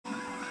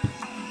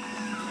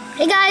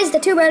Hey guys, the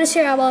two brothers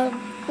here. I'm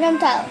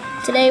Tyler.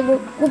 Today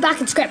we're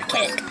back in Scrap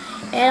Mechanic,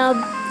 and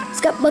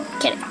Scrap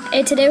Mechanic,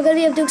 and today we're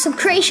gonna be doing some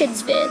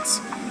creations vids,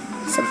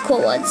 some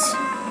cool ones.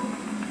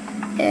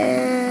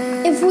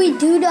 And If we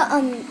do the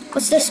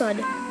what's this one?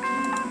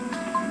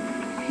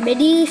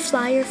 Mini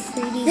Flyer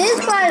 3D. this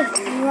is by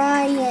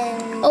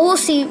Ryan. Oh, we'll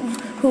see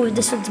who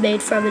this one's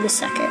made from in a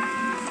second.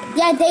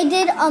 Yeah, they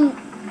did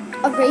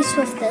a race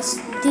with this.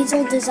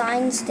 Diesel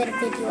Designs did a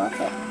video of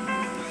it.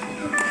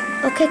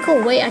 Okay,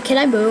 cool. Wait, can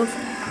I move?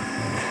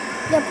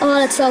 Yep. Oh,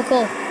 that's so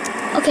cool.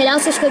 Okay, now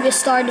it's just gonna be a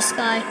star in the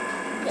sky.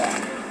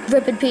 Yeah.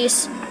 Rip in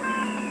peace.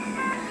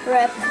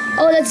 Rip.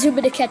 Oh, let's zoom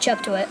in to catch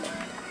up to it.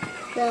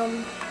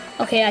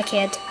 Okay, I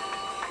can't.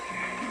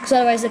 Because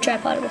otherwise the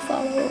tripod will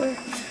fall over.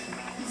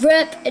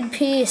 Rip in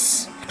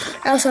peace.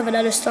 I also have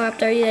another star up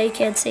there that you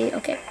can't see.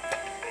 Okay.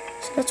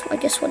 So that's, I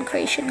guess, one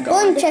creation Go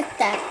gone. and check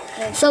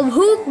that. So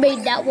who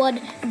made that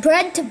one?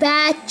 Brent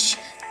Batch.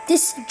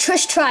 This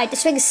Trish tried.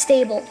 This thing is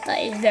stable. That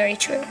is very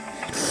true.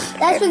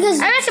 That's because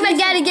I recommend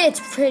getting it.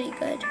 It's pretty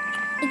good.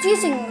 it's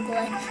using a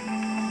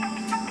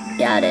glitch.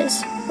 Yeah, it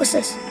is. What's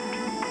this?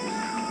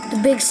 The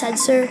big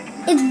sensor.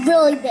 It's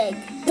really big.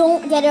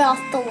 Don't get it off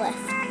the lift.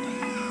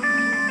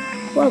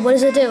 What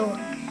does it do?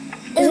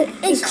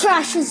 It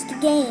crashes the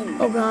game.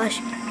 Oh gosh.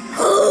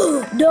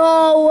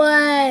 No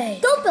way.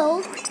 Don't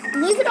build.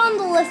 Leave it on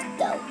the lift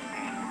though.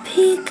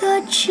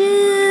 Pikachu.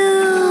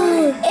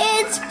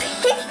 It's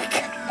pink.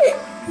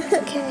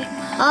 Okay.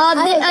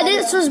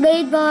 This was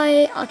made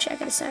by. I'll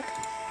check in a sec.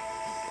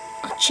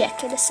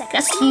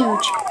 That's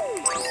huge.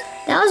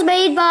 That was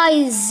made by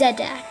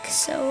Zedak.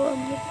 So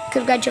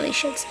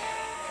congratulations.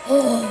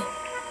 Oh,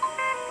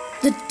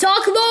 the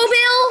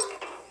Duckmobile.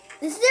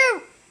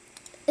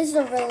 Is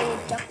there really a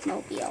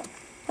Duckmobile?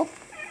 Oh,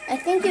 I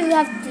think you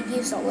have to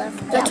use a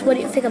lift. That's what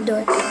do you think I'm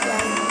doing?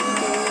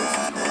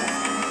 Yeah,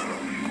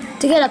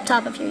 To get up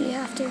top of here, you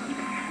have to.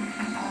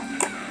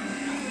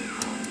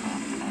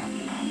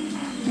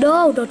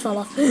 No, don't fall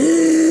off.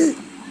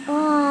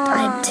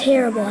 I'm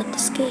terrible at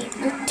this game.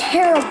 You're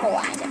terrible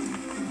at it.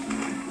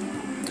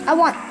 I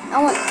want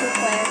 2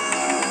 player.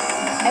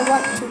 I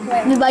want 2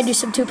 player. We might do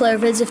some 2-player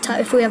vids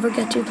if we ever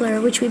get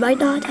 2-player, which we might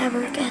not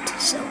ever get.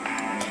 So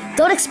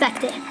don't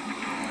expect it.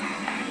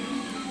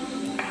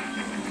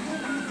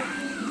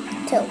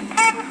 2.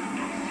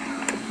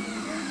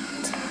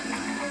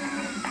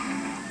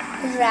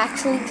 Does it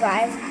actually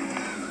drive?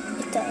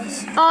 It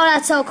does. Oh,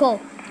 that's so cool.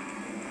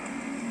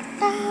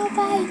 Oh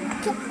my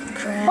God.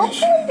 Crash.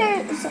 Hopefully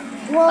there's.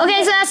 Well,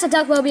 Okay, so that's the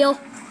Duckmobile.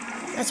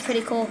 That's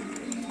pretty cool.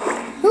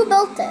 who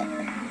built it?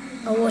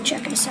 Oh, we'll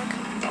check in a sec.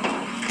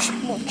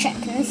 We'll check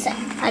in a sec.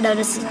 I know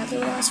this is exactly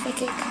what I was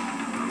thinking.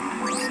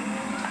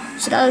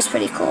 So that was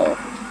pretty cool.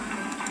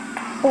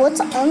 What's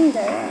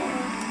under?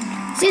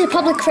 See the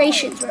public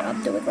creations where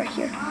I'm doing right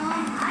here.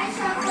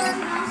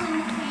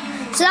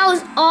 So that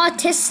was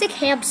Autistic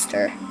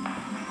Hamster.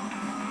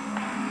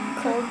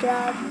 Cool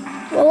job.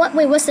 Well,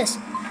 wait, what's this?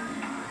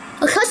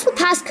 A custom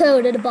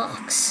passcode in a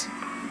box.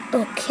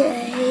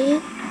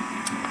 Okay.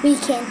 We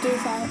can't do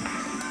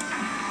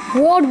that.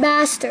 World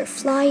Master,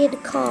 flying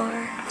car.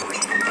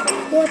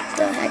 What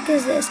the heck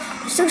is this?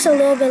 This looks a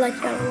little bit like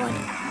the other one.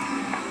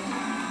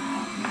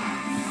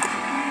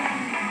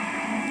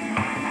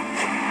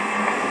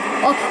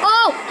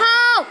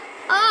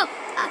 Oh,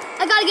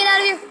 I gotta get out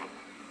of here.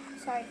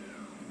 Sorry.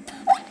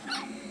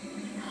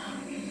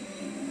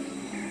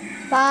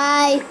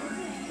 Bye.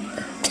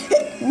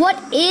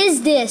 What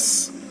is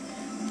this?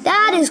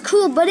 That is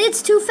cool, but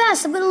it's too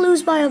fast. I'm gonna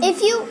lose by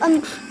If you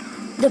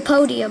the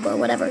podium or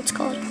whatever it's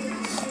called.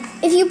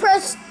 if you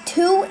press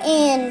 2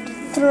 and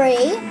 3,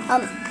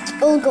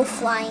 it'll go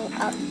flying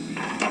up.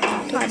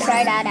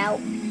 Try that out.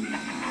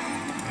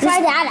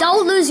 Try that out.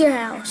 Don't lose your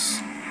house.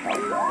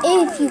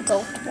 If you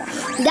go to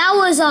one. That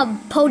was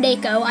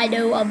Podeko. I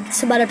know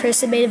some other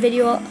person made a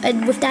video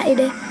and with that in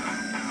it.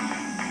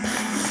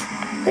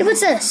 Wait,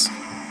 what's this?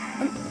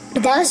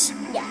 The bus?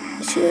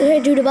 Yeah. Should I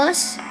do the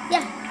bus?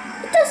 Yeah.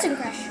 It doesn't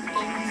crash.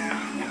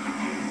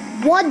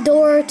 One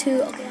door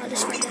to. Okay, I'll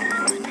just find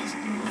out what this.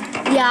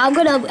 Yeah, I'm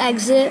gonna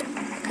exit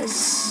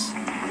because.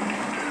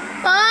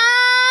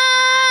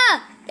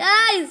 Ah,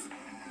 guys.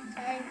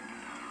 Sorry.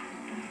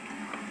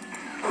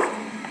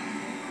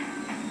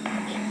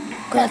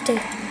 Gonna have to.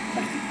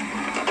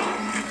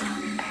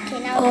 Okay,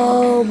 now.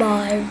 Oh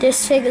my!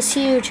 This thing is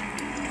huge.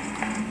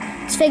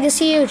 This thing is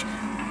huge.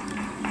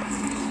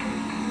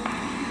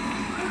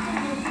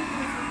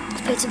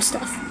 Let's paint some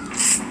stuff.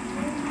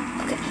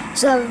 Okay,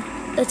 so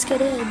let's get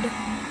in.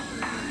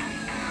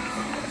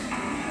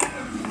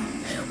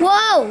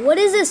 Whoa! What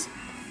is this?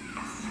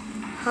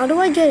 How do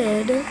I get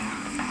in?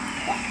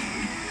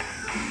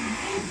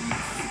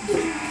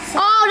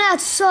 Oh,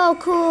 that's so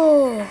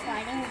cool!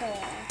 Sliding door.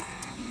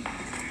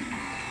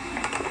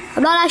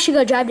 I'm not actually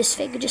gonna drive this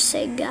thing. Just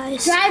saying,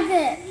 guys. Drive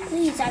it,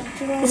 please.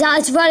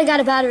 It's running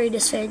out of battery.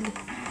 This thing.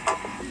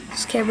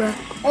 This camera.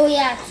 Oh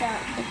yeah,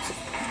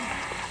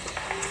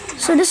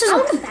 it's So this is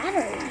out of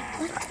battery.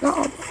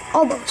 no,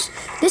 almost.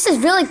 This is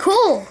really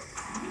cool.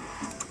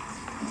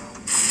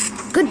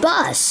 Good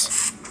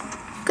bus.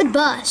 Good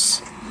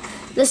bus.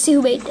 Let's see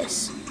who made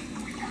this.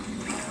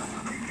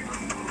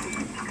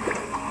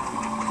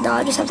 No,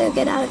 I just have to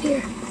get out of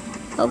here.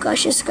 Oh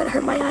gosh, this is gonna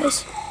hurt my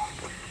eyes.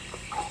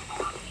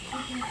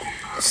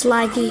 It's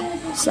laggy.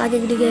 It's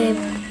lagging the game.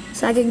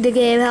 It's lagging the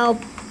game.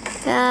 Help.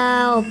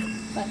 Help.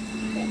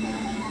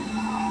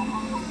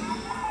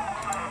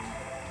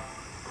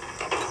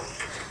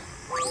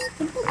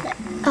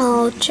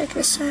 I'll check in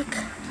a sec.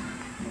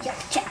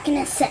 Just check in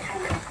a sec.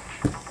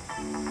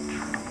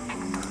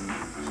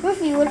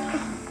 Review it.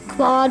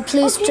 Come on,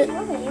 please. Please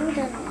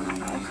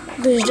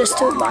just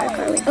do it, Mario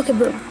Kart. Okay,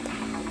 boom.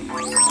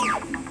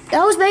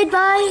 That was made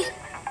by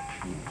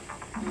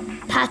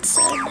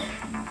Patson.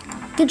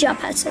 Good job,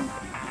 Patson.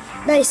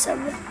 Nice.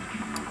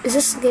 Is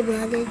this game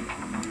lagging?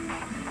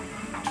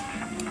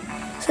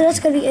 So that's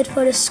gonna be it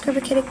for this Scrub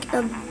Mechanic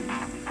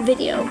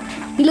video.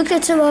 We looked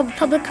at some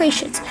public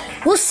creations.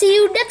 We'll see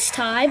you next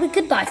time.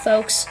 Goodbye,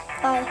 folks.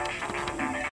 Bye.